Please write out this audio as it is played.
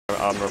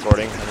I'm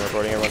recording.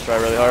 Everyone try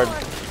really hard.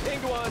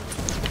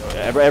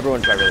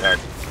 Everyone try really hard.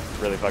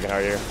 Really fucking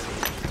hard here.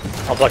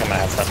 I'll plug in my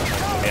headset. I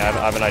mean, I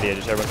have an idea.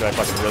 Just everyone try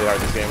fucking really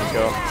hard this game. Let's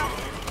go.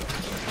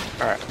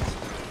 Alright.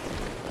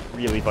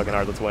 Really fucking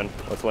hard. Let's win.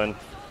 Let's win.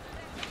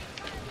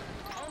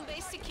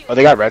 Oh,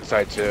 they got red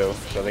side too,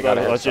 so they got.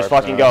 Let's just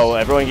fucking go.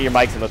 Everyone get your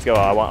mics and let's go.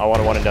 I want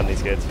to one and done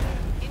these kids.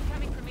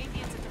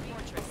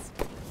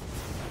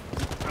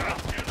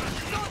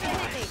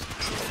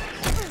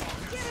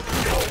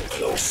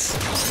 Close.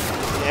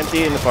 Get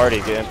empty in the party.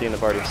 Get empty in the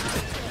party.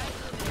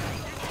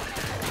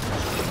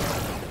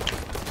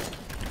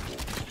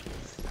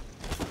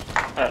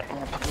 Alright, I'm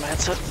gonna put my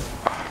headset.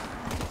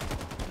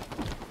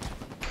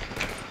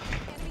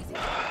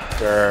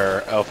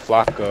 Sure, El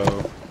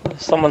Flaco.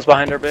 Someone's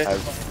behind our base.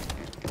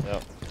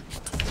 Yep.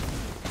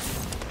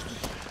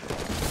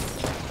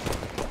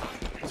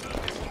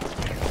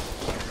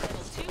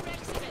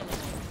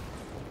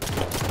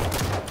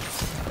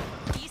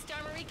 East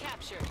Armory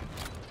captured.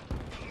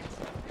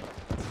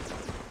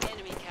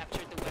 Enemy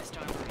captured the West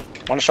Armory.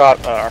 One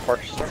shot, our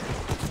fortress door.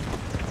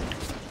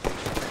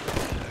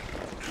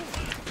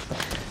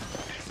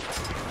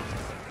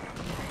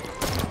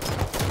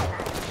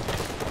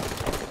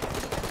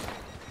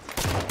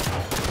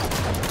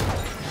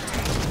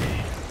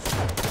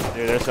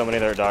 Dude, there's so many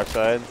that are dock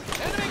side.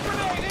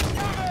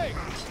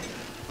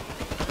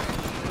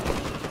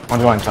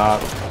 One's going top.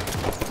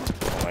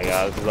 Oh my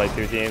god, this is like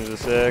 2 teams of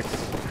 6.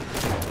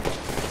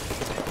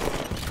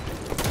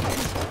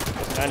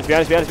 Behind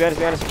us.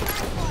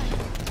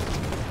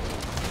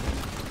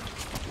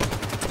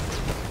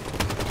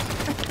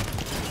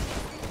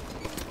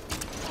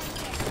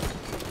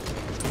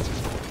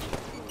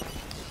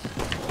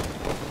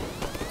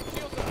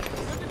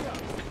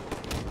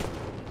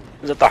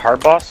 Is it the hard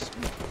boss?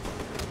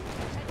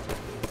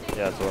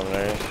 Yeah, it's one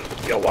there.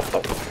 Yo, what the?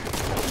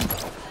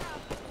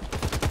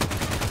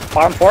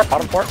 Bottom 4,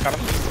 got him.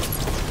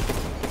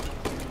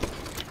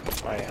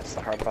 Oh yeah, it's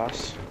the hard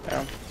boss.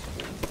 Yeah.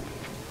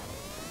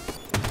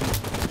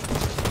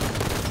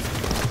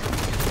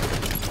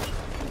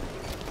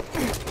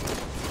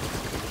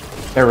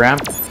 They're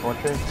ramp.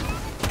 Fortress.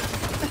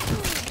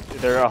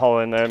 They're all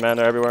in there, man.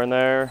 They're everywhere in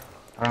there.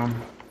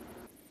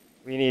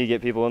 We need to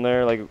get people in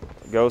there, like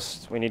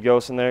ghosts. We need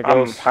ghosts in there.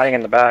 Ghosts. I'm hiding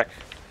in the back.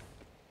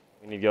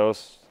 We need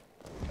ghosts.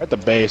 At the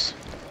base.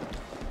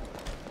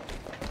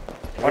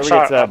 Whoever shot,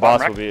 gets that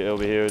boss wreck. it'll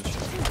be huge.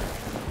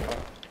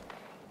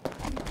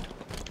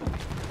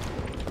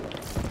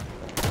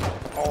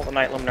 Oh, the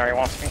Night Luminary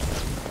wants me.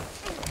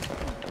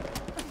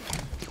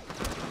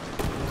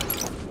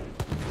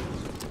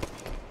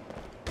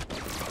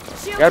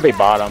 Gotta be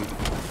bottom. I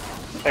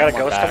got a I'm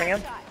ghost back. coming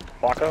in.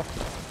 Flacco.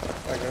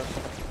 There it goes.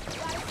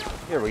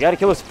 Here, we gotta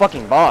kill this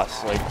fucking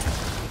boss. Like,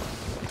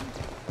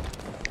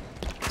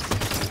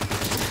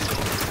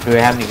 Do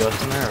they have any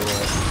ghosts in there or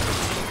what?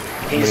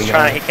 He's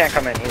trying. He can't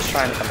come in. He's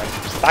trying to come in.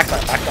 Back.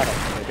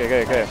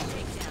 okay.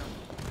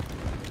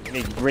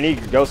 We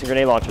need ghosts and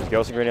grenade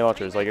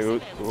launchers. Like,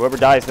 whoever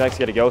dies next,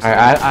 get a ghost.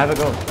 I have a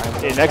ghost.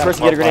 Okay, next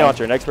person get a grenade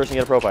launcher. Next person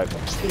get a pro pipe.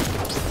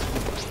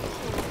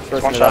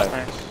 One shot.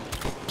 Nice.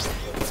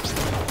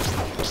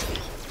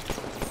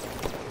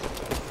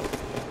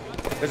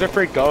 There's a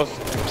free ghost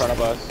in front of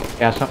us.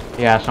 Yeah,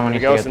 someone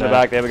needs to Ghost get in the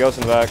that. back. They have a ghost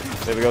in the back.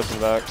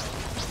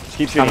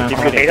 Keep shooting. Keep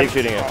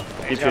shooting.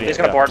 He's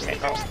gonna board me.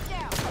 Oh.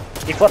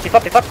 He flipped.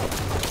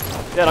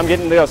 Yeah, I'm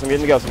getting the ghost. Let me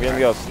get the ghost.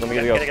 Get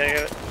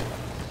it.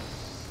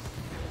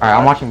 Alright,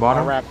 I'm watching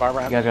bottom. Bar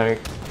ramp. You guys gotta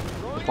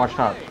just watch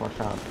top.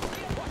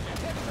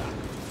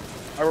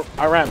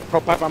 I ran. Pro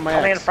pipe on my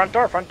Only in ass. front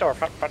top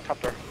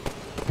door.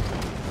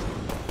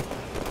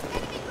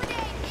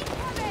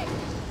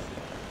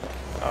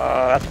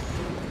 That's,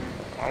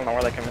 I don't know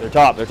where they come in. They're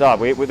top. The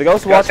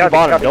ghost will watch the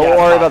bottom. Don't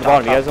worry about the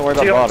bottom. You guys don't worry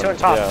about the bottom. Two on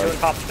top. Two on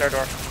top. Their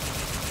door.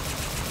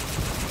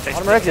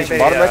 Bottom rec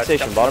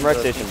station.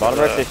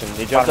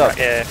 He jumped up.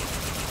 Yeah.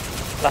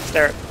 Left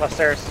stairs.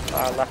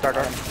 Left our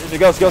door. There's a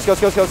ghost. Oh,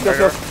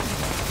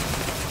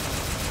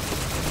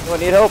 I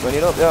need help.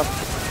 Yeah.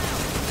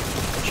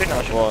 Shooting.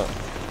 Well,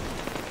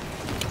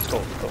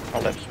 Cool.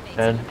 I'll live.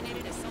 Dead.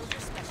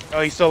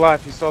 Oh, he's still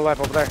alive. Over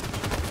there.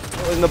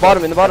 in the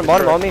bottom,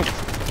 on me.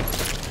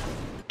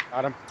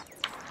 Got him.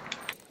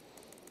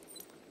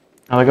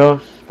 Another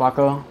ghost.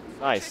 Flacco.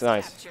 Nice. I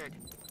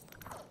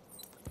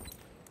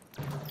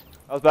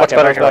was What's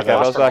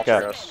back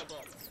better?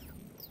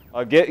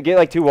 up. Get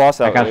like 2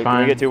 wasps out. That guy's Can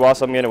fine. we get 2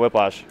 wasps? I'm getting a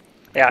whiplash.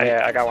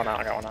 Yeah, I got one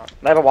out.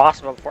 They have a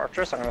wasp of the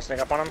fortress. I'm gonna sneak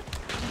up on him.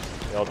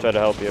 Yeah, I'll try to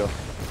help you.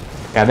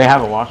 Yeah, they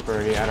have a wasp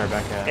already at our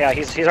back. Yeah,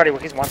 he's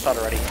one shot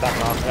already. He's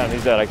backing off. Yeah,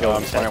 he's dead. I killed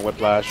him. Swinging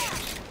whiplash.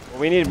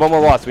 We need 1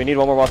 more wasp.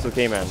 with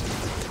K-Man.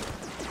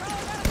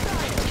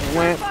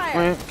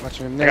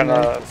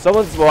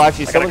 Someone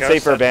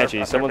save for a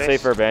banshee. Someone save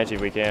for a banshee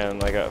if we can,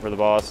 like for the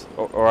boss,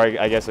 or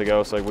I guess a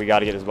ghost. Like we got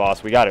to get his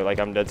boss. We got it. Like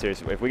I'm dead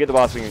serious. If we get the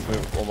boss,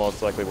 we'll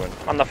most likely win.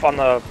 On the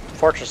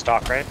fortress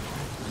dock, right?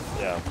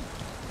 Yeah.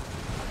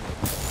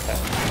 Okay.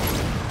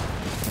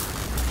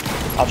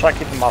 I'll try to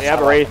keep them off. They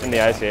have a wraith in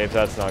the ice caves.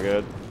 That's not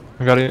good.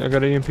 I got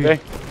an EMP. Okay.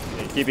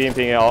 Keep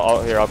EMPing it.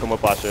 I'll come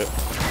whiplash it.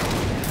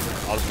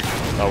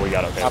 Oh, we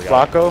got it. Okay, we got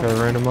it. Flacco. Got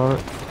a random on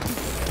it.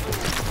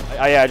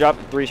 Yeah, I dropped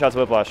 3 shots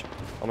of whiplash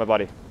on my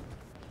body.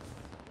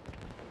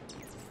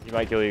 He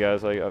might kill you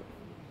guys. Like,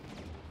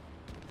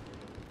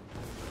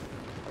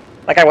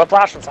 That guy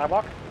whiplash on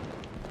sidewalk.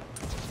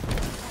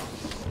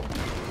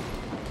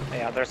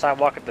 Yeah, there's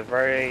sidewalk at the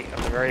very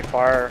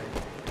far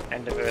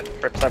end of it.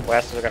 Rip side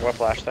west, there's a guy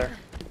whiplash there.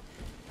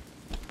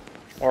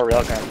 Or a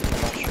railgun,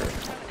 I'm not sure.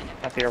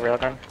 Might be a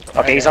railgun.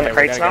 Okay, he's on the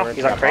crates now.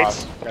 He's on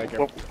crates.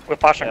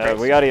 Whiplash on crates.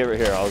 we gotta get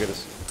here. I'll get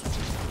this.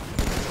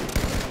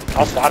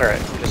 I'll slaughter it.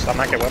 Just I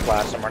might get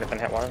whiplash. I'm already been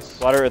hit once.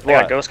 Slaughter with They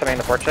got what? ghosts coming in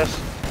the fortress.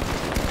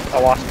 I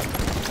lost him.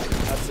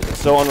 It's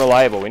so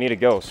unreliable. We need a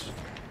ghost.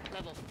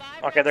 Level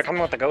 5. Okay, they're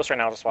coming with the ghost right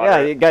now to slaughter Yeah,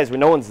 it. guys,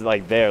 no one's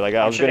like there. Like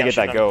I was gonna get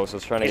that shooting. ghost. I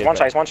was trying to He's get. one shot.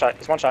 that. He's one shot.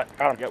 He's one shot.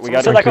 Got him. Yeah, we Someone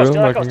got steal it. that ghost.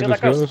 Steal that Like, ghost. Steal that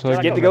just go, ghost. so I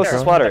Just get the Right ghost to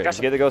there. slaughter it. Matt,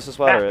 Just get the ghost to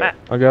slaughter Matt, it. Matt.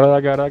 I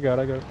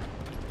got it.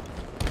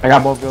 I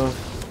got both ghosts.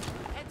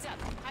 Heads up.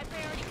 High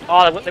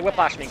priority. Oh, they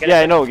whiplashed me. Get Yeah,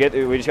 it. I know. We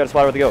just gotta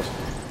slaughter with the ghost.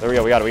 There we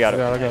go. We got it. I got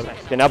it.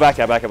 Okay, now back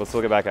up. Let's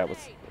still get back up.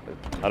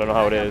 I don't know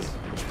how it is.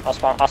 I'll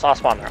spawn there. I'll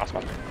spawn there.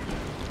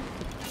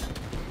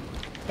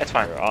 It's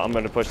fine. I'm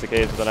gonna push the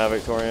caves with an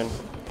Victorian.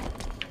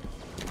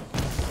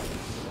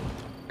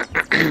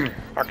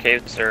 Our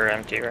caves are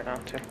empty right now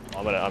too.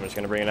 I'm just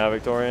gonna bring an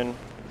Victorian.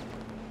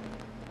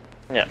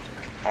 Yeah,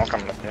 I'll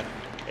come with you.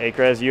 Hey,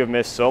 Krez, you have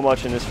missed so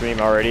much in this stream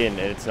already, and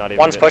it's not even.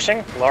 One's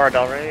pushing. Laura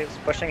Del Rey is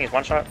pushing. He's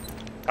one shot.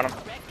 Got him.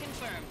 Red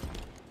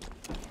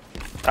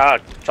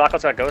confirmed.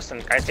 Chocolate's got ghost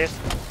and ice case.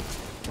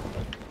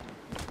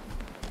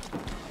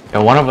 Yeah,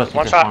 one of us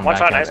One needs to shot- spawn one back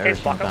shot, out nice every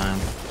case, Flacco. time.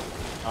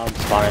 I'm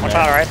spawning One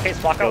shot there. our ice case.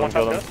 Flocko. Kill him, One shot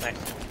kill him. ghost.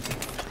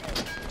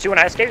 Nice. 2 in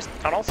ice caves.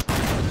 Tunnels.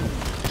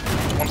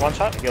 One's one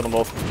shot. Kill them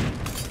both.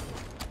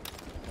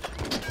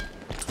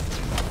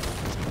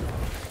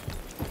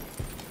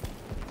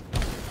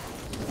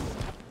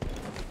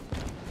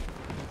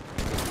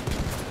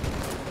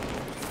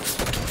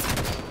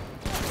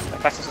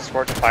 Fastest is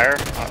forward to fire.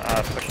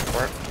 Pushing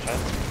forward.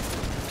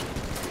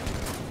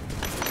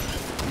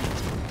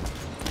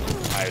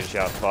 I just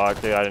got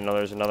fucked, dude. I didn't know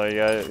there was another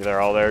guy.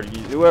 They're all there.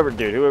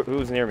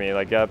 Who's near me,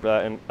 like, got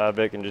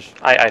Vic and just.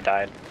 I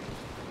died.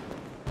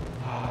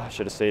 I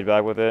should have stayed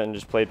back with it and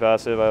just played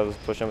passive. I was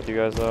pushing with you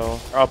guys though.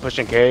 They're all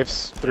pushing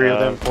caves. 3 of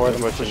them, 4 of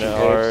them pushing pushing it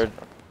caves. hard.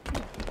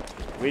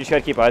 We just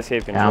gotta keep ice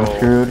cave Yeah, control. I'm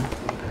screwed.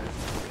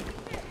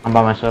 I'm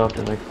by myself.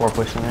 There's like 4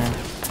 pushing there.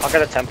 I'll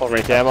get a temple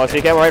right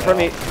See camo right from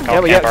me.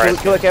 Camo, yeah,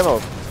 kill the camo.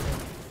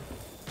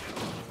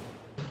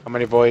 How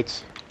many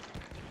voids?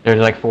 There's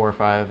like 4 or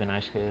 5 in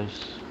ice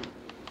caves.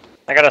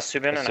 I got a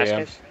Subin I and see ice him.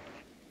 caves.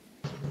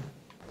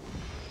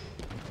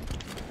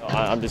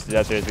 I'm just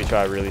that serious. We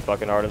try really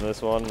fucking hard in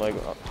this one, like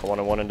a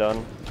 1-on-1 and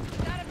done.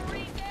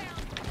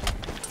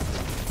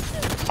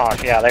 Oh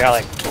yeah, they got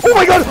like. Oh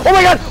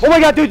my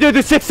god, dude,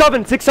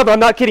 6-7. I'm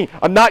not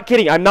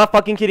kidding. I'm not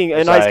fucking kidding. In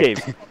It's ice like-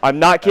 caves. I'm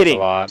not That's a kidding.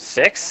 lot.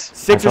 6?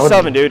 6 I or told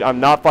 7, you. dude. I'm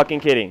not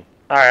fucking kidding.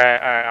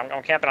 Alright,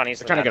 I'm camping on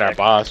east. We're trying to get our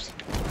boss.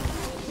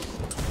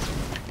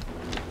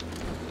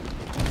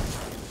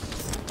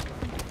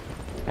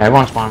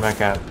 Everyone spawn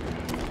back out.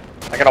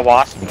 I got a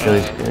wasp. And kill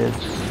these kids.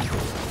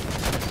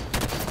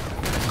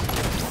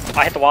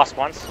 I hit the wasp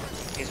once.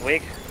 He's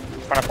weak.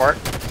 Front of port.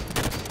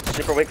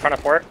 Super weak front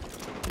of port.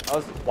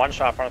 One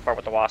shot front of port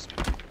with the wasp.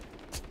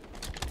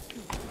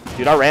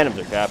 Dude, our randoms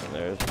are capping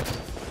there.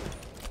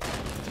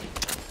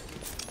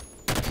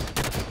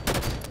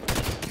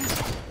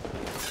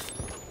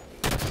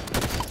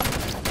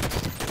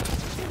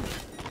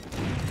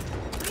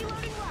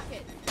 Reloading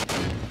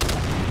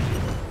rocket.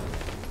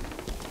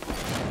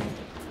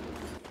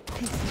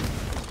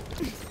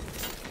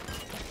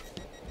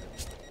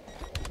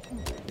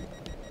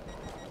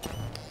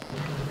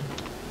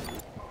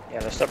 Yeah,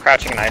 they're still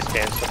crouching in ice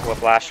caves with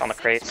whiplash on the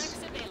crates.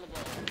 Available.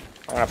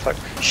 I'm gonna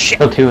put. Shit!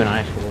 Still 2 in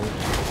ice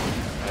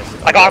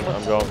caves. I got him!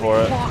 I'm going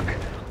for it.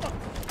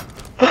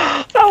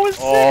 That was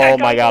sick! I Oh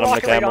my god, I'm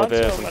walking gonna like camo with onto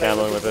this. him, I'm but I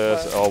camoing with was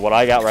this. fast. Oh, what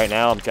I got right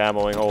now, I'm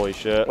camoing. Holy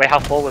shit. Wait, how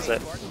full was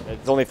it?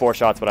 It's only 4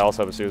 shots, but I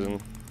also have a Susan.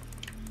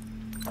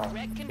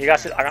 You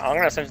guys, I'm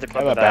gonna send you the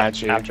clip I have of a that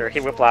Banshee. after he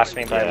whiplashed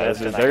me. But I Yeah,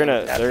 lived, and they're I-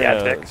 gonna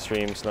yeah, Vic.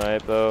 stream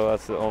snipe though.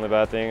 That's the only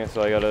bad thing.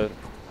 So I gotta.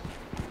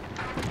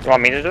 You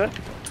want me to do it?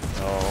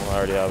 No, I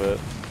already have it.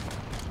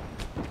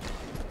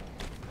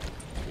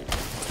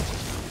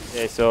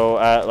 Okay, so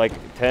at like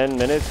 10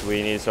 minutes,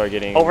 we need to start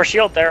getting. Over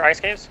shield there,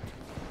 ice caves.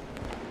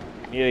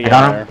 We need to I get,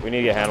 got him. we need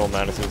to get handle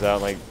menaces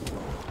out, like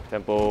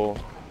tempo.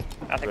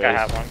 I think Raise. I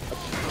have one.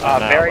 Now,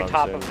 Very I'm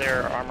top saying. of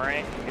their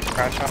armory. He's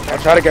crouched up there.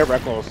 I'll try to get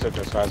Reckless Stitch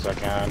as fast as I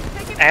can.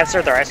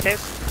 Answer their ice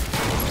caves.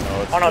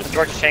 No, it's Oh no, just- it's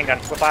George's chain gun.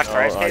 Whiplash no,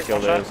 their ice I caves.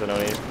 killed One it, shot. so no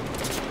need.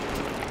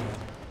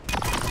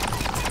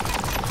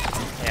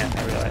 Yeah,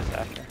 I realized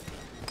after.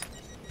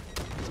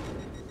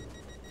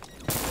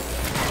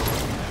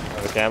 I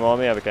have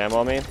a camo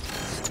on me.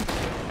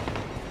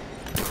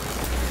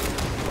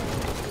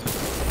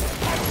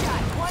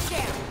 One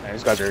down. Man,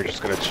 these guys are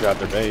just gonna chew out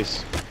their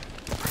base.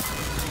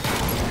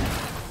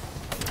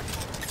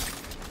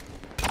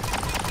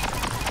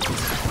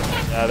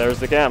 There's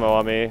the camo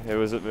on me.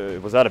 Was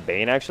that a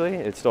Bane actually?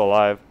 It's still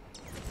alive.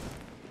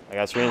 I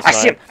got screen I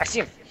see him. snipe. I see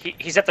him.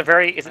 He's at the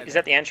very. He's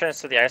at the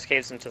entrance to the ice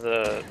caves into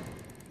the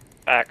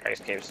back ice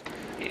caves.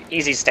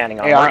 Easy's standing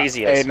on. Where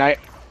Easy is. Hey, night.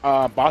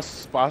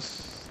 Boss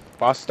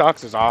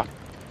stocks is off.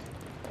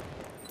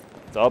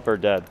 It's up or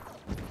dead?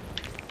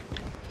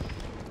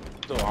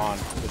 Still on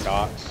the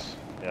docks.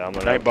 Yeah, I'm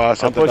gonna. Night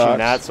boss I'm at the pushing docks.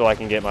 that so I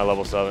can get my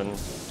level 7.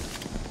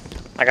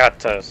 I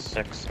got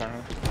 6 now.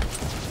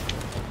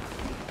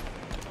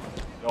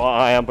 Well,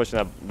 I am pushing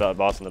that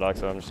boss in the dock,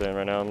 so I'm just saying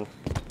right now.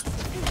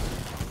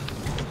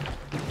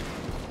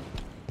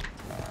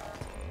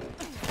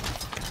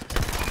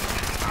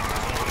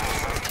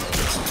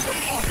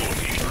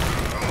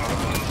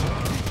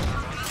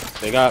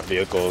 They got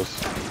vehicles.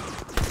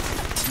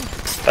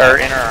 They're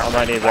in or I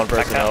might need one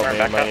person to help me. I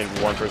back might up.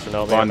 need one person to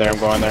help me. Go on there. I'm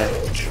going there.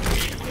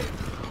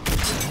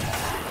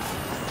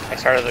 I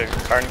started the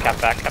garden cap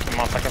back, kept them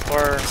on second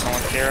floor. No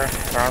one's here.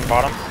 They're on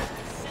bottom.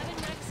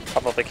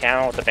 Probably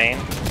camo with the Bane.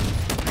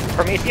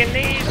 Promethean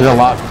knees! There's a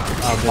lot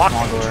of this Lock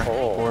small door.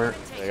 control. 4,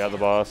 They got the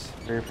boss.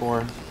 3 or 4.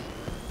 We're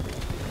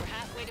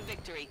halfway to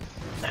victory.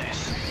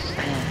 Nice.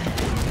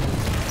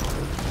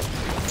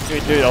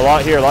 Dude, a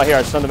lot here.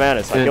 I stunned the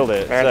Mantis. I Dude, killed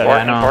it. very Set.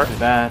 important. Yeah, I know, Import. it's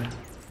bad.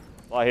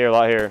 A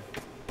lot here.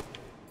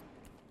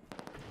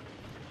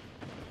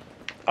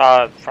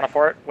 Front of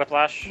fort,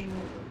 whiplash.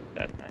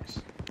 Dead, nice.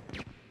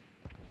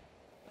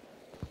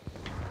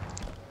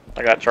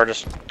 I got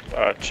George's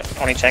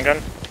Oni chain gun.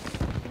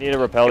 We need to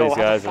repel Yo, these how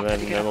the guys, fuck and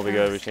did you get then up we'll be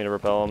there? good. We just need to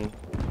repel them.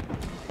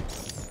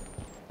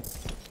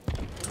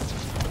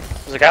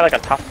 There's a guy like a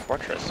top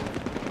fortress.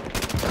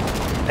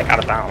 Like out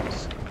of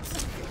bounds.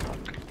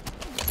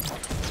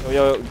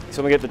 Yo,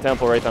 someone get the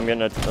temple right. I'm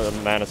getting a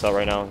Mantis out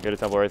right now. Get a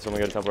temple right.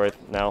 Someone get a temple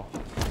right now.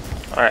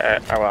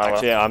 Alright, I will.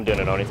 Actually, I'm doing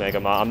an Oni tank.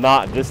 I'm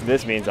not.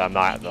 This means I'm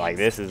not. Like,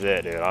 this is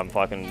it, dude. I'm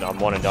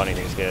one and doneing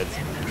these kids.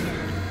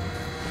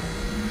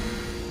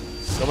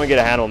 Someone get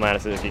a handle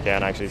Mantis if you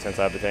can, actually, since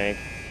I have the tank.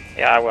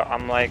 Yeah, I will.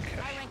 I'm like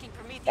High-ranking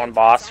Promethean one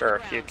boss or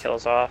a few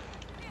kills off.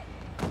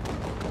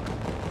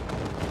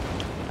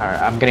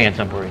 Alright, I'm getting a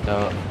temporary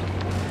though.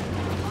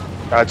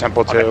 Got a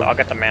temple too. I'll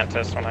get the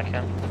Mantis when I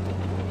can.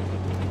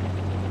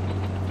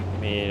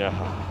 I mean,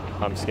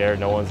 I'm scared.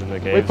 No one's in the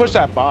cave. We push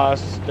that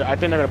boss. I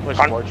think they're gonna push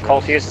Fortress.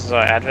 Cold Fuse is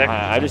Advic.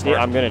 I just need.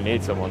 I'm gonna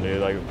need someone, dude.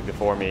 Like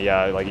before me.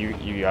 Yeah. Like you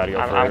gotta go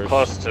first. I'm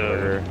close to.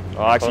 Or,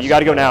 well, actually, you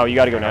gotta go now. You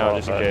gotta go now,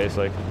 just in but- case.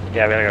 Like,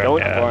 Yeah, we gotta go. Don't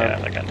Yeah, farm. yeah,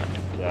 they're getting it.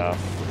 yeah.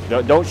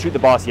 Don't shoot the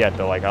boss yet,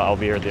 though. Like, I'll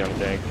be here at the other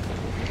tank.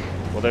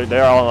 Well,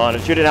 they're all on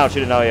it. Shoot it now.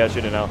 Shoot it now. Yeah,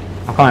 shoot it now.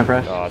 I'm calling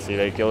press. Oh, see,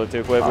 they killed it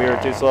too quick. We were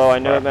too slow. I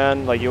knew it,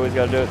 man. Like, you always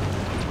gotta do it.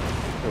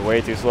 You're way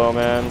too slow,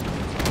 man.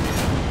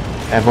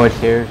 That voice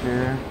here.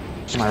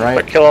 To my right.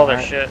 But kill all their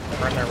Alright. shit.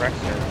 Burn their Rex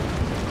here.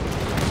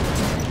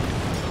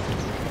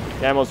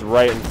 Camo's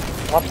right.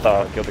 What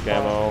the? Killed the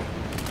camo.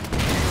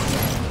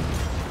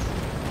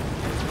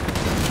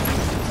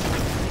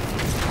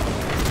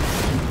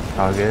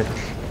 All good.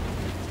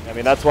 I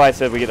mean, that's why I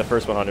said we get the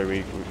first 100.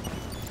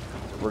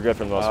 We're good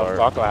for the most part.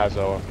 Taco has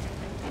a.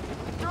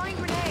 Throwing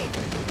grenade.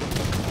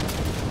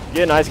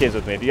 Get an ice caves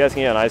with me. If you guys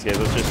can get an ice caves,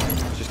 let's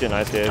just get an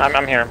ice cave.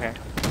 I'm here. I'm here.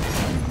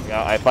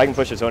 Yeah, if I can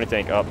push this Oni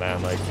tank up,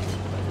 man, like.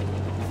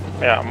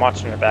 Yeah, I'm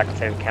watching the back and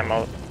take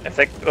camo. If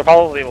they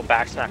probably will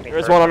backsnack me.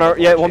 There's first, one on our.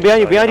 and Yeah, then one shoot, behind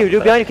you, so behind you, don't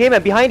dude, say- behind you,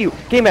 K-Man, behind you,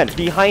 K-Man,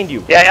 behind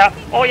you. Yeah.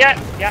 Oh yeah.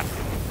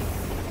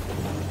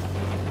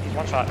 He's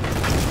one shot.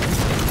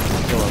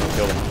 Kill him,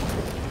 kill him.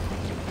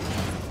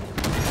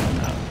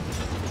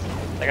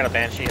 They got a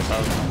Banshee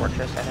above the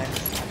fortress, I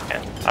think.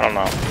 And I don't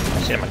know.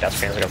 I see it on my desk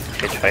screen. It's like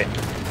a huge fight.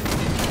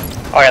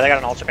 Oh yeah, they got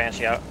an Ultra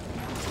Banshee out.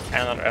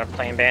 And a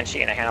plain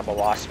Banshee and a Hannibal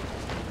Wasp.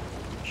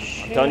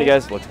 I'm telling you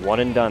guys, let's one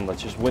and done.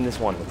 Let's just win this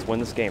one. Let's win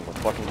this game. Let's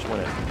fucking just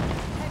win it.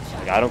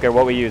 Like, I don't care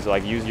what we use.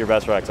 Like, use your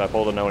best Rex. I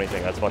pulled to know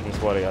anything. That's fucking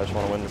sweaty. I just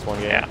want to win this one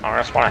game. Yeah, I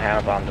just want a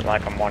Hannibal. I'm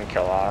like I'm 1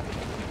 kill off.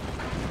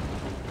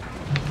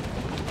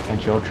 And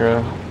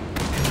Ultra.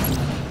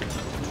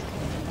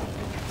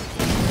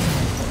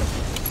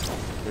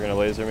 You're gonna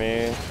laser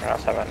me. I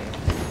also haven't.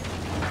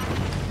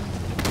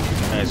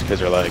 These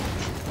kids are like.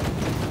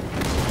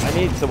 I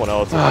need someone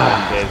else in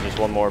case. Just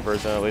one more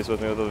person at least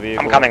with me with a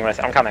vehicle. I'm coming.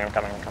 I'm coming.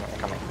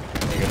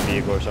 Like a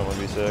vehicle or something would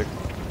be sick.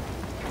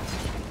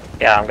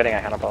 Yeah, I'm getting a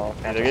Hannibal.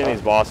 They're getting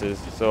these bosses.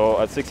 So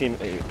at 16,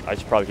 I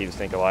should probably keep this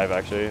tank alive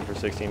actually for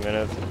 16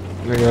 minutes.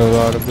 They got a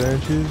lot of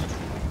Banshees.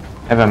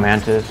 I have a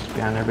Mantis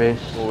behind their base.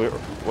 Well,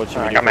 what should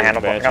we I do got my for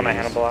Hannibal. I got my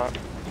Banshees? Hannibal out.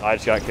 I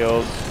just got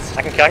killed.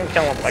 I can kill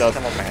him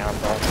with my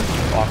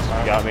Hannibal. Blocks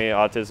on. Got me.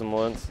 Autism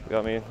once.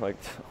 Got me. Like.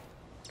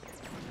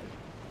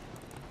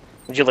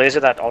 Did you laser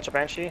that Ultra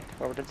Banshee?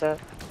 Whoever did that?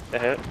 The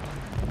hit?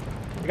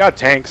 We got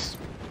tanks.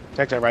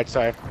 Tanks on right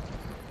side.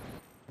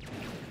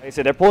 Like I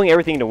said, they're pulling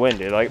everything to win,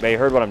 dude. Like, they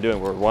heard what I'm doing.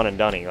 We're one and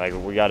dunning. Like,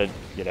 we gotta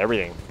get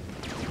everything.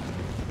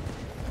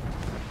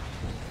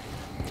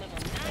 Level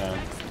 9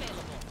 Rex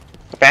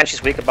available.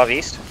 Banshee's weak above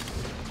east.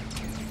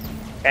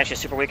 Banshee's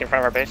super weak in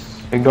front of our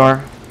base. Big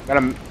door. Got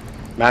a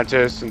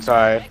Mantis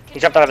inside. He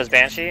jumped out of his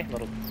Banshee,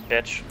 little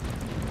bitch.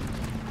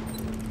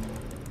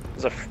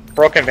 There's a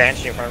broken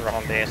Banshee in front of our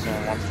home base,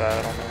 and wants that.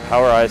 I don't know.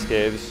 How are ice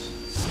caves?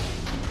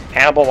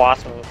 Hannibal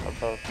Wasp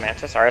above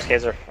Mantis. Our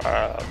SKs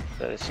are,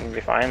 they seem to be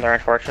fine. They're in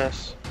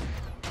Fortress.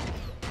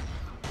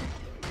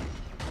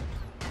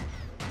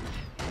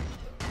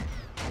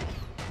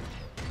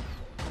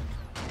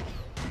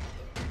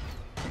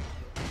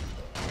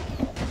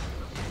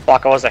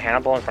 Flocko was a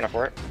Hannibal in front of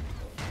Fort.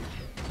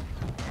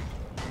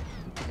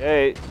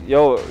 Hey,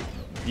 yo,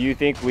 do you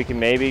think we can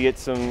maybe get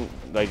some,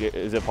 like,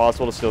 is it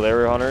possible to steal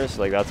area hunters?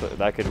 Like,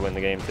 that could win the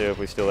game too if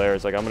we steal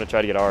theirs. Like, I'm gonna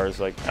try to get ours.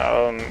 Like,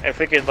 If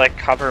we could like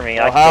cover me.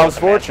 oh, how's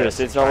Fortress?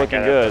 It's not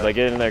looking good. Like,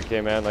 get in there,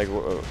 okay, man. Like,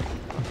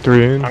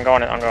 3 in. I'm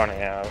going.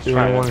 Yeah, I was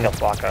trying to kill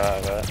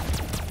Flocko, but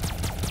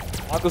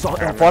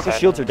Flocko's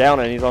shields are down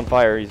and he's on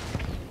fire.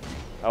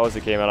 How was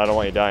it, K-Man? I don't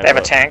want you dying. they have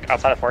a tank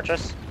outside of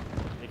Fortress.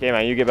 Okay,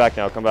 man, you get back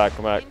now. Come back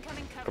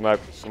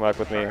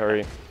with me.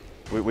 Hurry.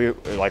 We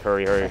like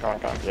hurry.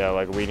 Yeah,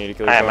 like we need to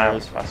kill these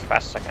hunters. As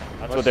fast as I can.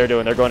 That's what they're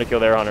doing. They're going to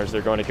kill their hunters.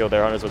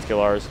 Let's kill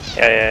ours.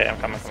 Yeah.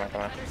 I'm coming.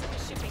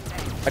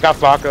 I got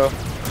Flocko.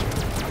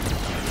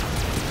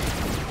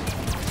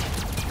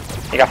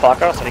 You got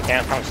Flocko, so he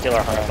can't come steal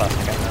our hunters last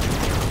second.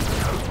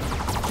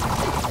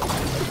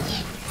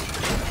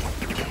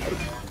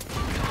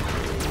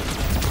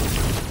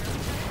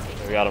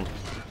 We got him.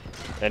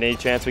 Any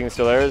chance we can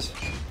steal theirs?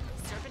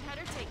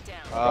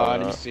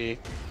 Let me see.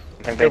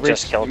 I think they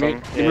just killed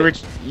him.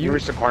 You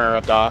reach the corner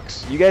of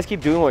docks. You guys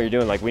keep doing what you're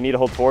doing. Like, we need to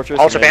hold Fortress.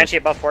 Ultra Banshee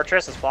above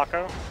Fortress is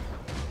Flocko.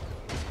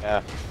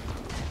 Yeah.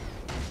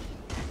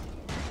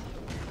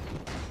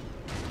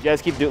 You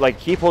guys keep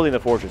holding the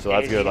Fortress, so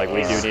that's good. Like,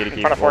 we do need to keep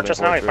in front of Fortress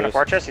now. Fortress. In front of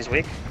Fortress, he's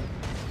weak.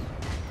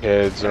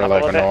 Kids are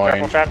like annoying.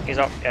 Careful, Trav. He's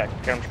up. Yeah,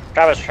 get him.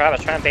 Travis, try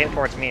and bait him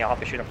towards me. I'll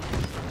help you shoot him.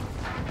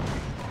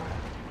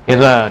 He's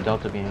a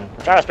Delta beam.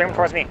 Travis, bring him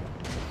towards me.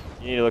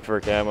 You need to look for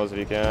camos if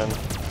you can.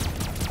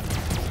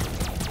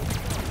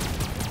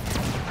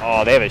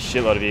 Oh, they have a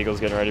shitload of Eagles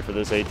getting ready for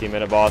this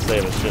 18-minute boss. They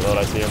have a shitload.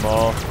 I see them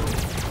all.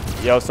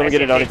 Yo, someone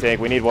get an Oni tank.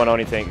 We need one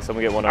Oni tank.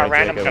 Someone get one Oni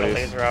tank at least. Our random got a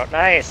laser out.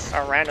 Nice.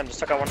 Our random just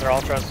took out one of their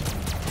ultras.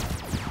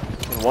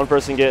 Can one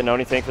person get an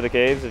Oni tank for the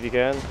caves if you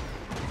can?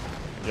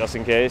 Just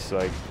in case.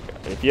 Like,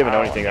 if you have an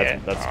Oni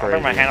tank, that's crazy. I'll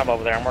bring my Hannibal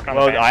over there. I'm working on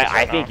the Well,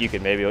 I think you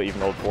could maybe even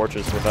hold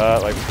Fortress with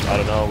that. Like, I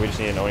don't know. We just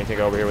need an Oni tank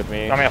over here with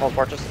me. You want me to hold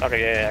Fortress? Okay,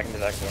 yeah, I can do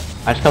that too.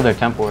 I just killed their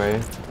temporary.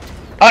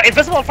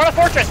 Invisible in front of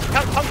Fortress!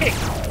 Come King!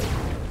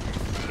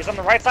 He's on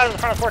the right side of the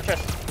front of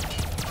Fortress.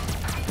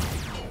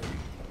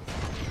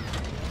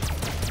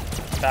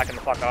 Backing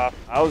the fuck off.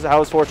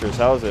 How's Fortress?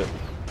 How is it?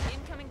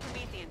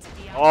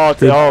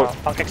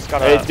 Punk Kick's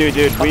got a... Hey, dude,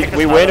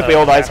 we win if we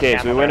hold ice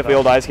caves. We win if we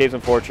hold ice caves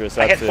and Fortress.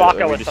 That's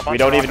it. We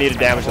don't even need to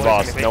damage the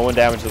boss. No one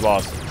damage the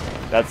boss.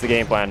 That's the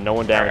game plan. No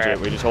one damage it.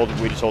 We just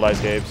hold ice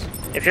caves.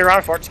 If you're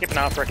around Fortress, keep an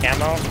eye out for a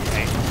camo.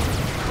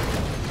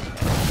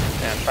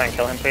 And try and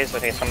kill him, please. I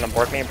think someone to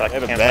board me, but they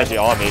have a Banshee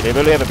on me. They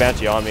literally have a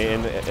Banshee on me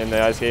in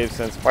the ice caves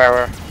since.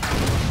 Where?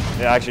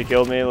 They actually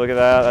killed me. Look at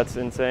that. That's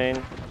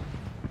insane.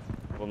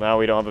 Well, now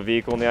we don't have a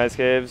vehicle in the ice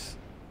caves.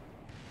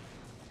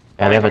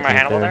 Yeah, they have a my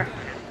Hannibal there.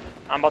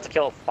 I'm about to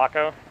kill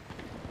Flocko.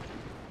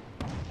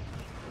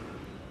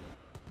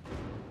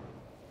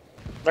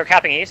 They're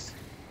capping east.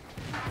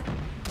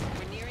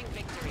 We're nearing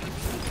victory.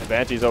 The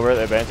Banshee's over it.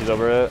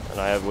 And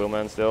I have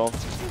Wheelman still.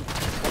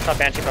 What's up,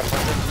 Banshee?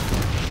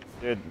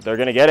 Dude, they're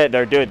gonna get it.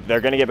 They're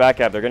gonna get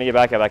back up.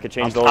 I could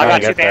change the whole I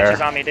got game. two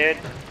Banshees on me, dude.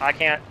 I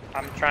can't.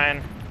 I'm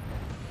trying.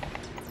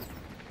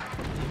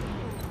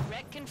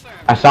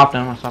 I stopped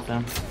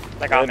him.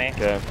 They got me.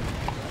 Okay.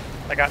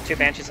 I got two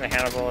Banshees and a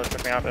Hannibal. It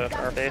took me out of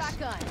our base.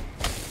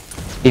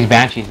 These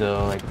Banshees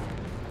though, like,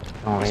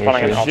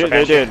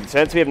 dude,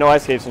 since we have no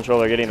ice caves control,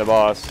 they're getting the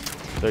boss.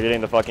 They're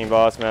getting the fucking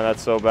boss, man.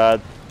 That's so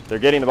bad. They're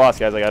getting the boss,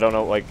 guys. Like, I don't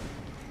know. Like,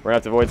 we're gonna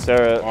have to avoid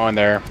Sarah. On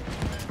there.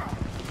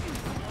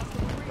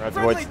 I'm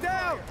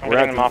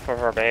getting them off of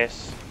our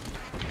base.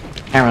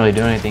 Can't really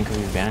do anything because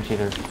these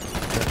Banshees are...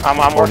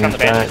 I'm working on the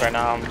Banshees right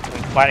now. I'm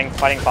fighting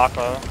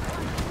Flocko.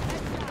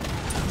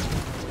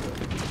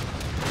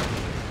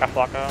 Got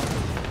Flocko.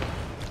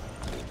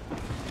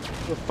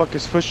 Who the fuck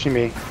is pushing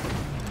me?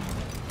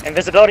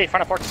 Invisibility in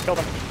front of Fortress, killed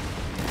him.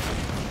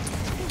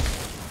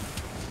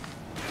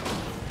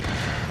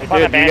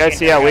 Dude, do you guys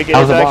see how weak it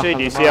is actually?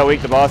 Do you see how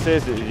weak the boss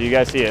is? Do you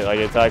guys see it? Like,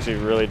 it's actually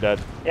really dead.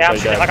 Yeah, I'm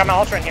shooting. I got my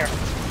ultra in here.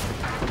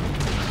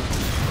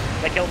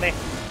 They killed me.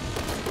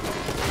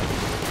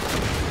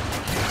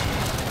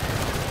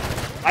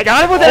 I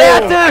got him with an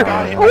answer! I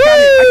got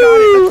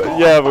it.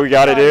 Yeah, we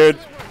got it, dude.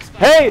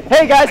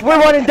 Hey guys, we're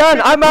one and done.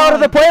 I'm out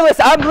of the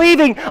playlist. I'm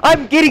leaving.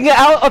 I'm getting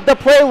out of the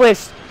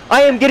playlist.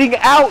 I am getting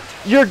out.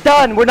 You're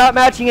done. We're not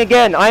matching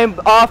again. I am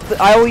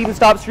off. I will even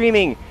stop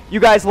streaming.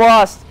 You guys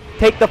lost.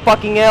 Take the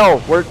fucking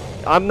L.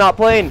 I'm not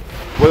playing.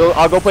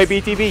 I'll go play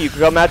BTB. You can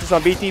come match us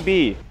on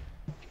BTB.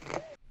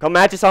 Come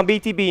match us on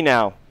BTB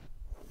now.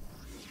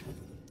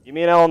 Give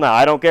me an L now.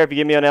 I don't care if you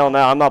give me an L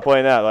now. I'm not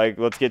playing that. Like,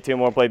 let's get two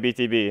more, play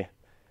BTB.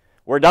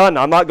 We're done.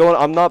 I'm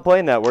not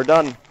playing that. We're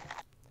done.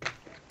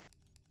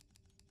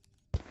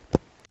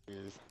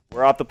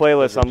 We're off the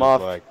playlist. I'm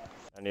off. I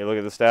need to look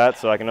at the stats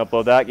so I can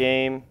upload that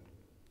game.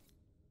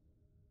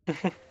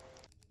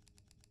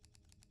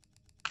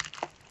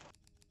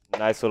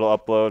 Nice little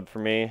upload for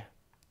me.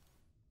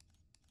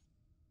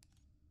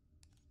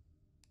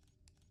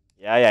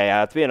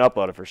 Yeah. It's being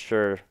uploaded for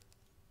sure.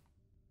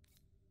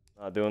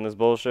 Not doing this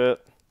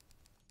bullshit.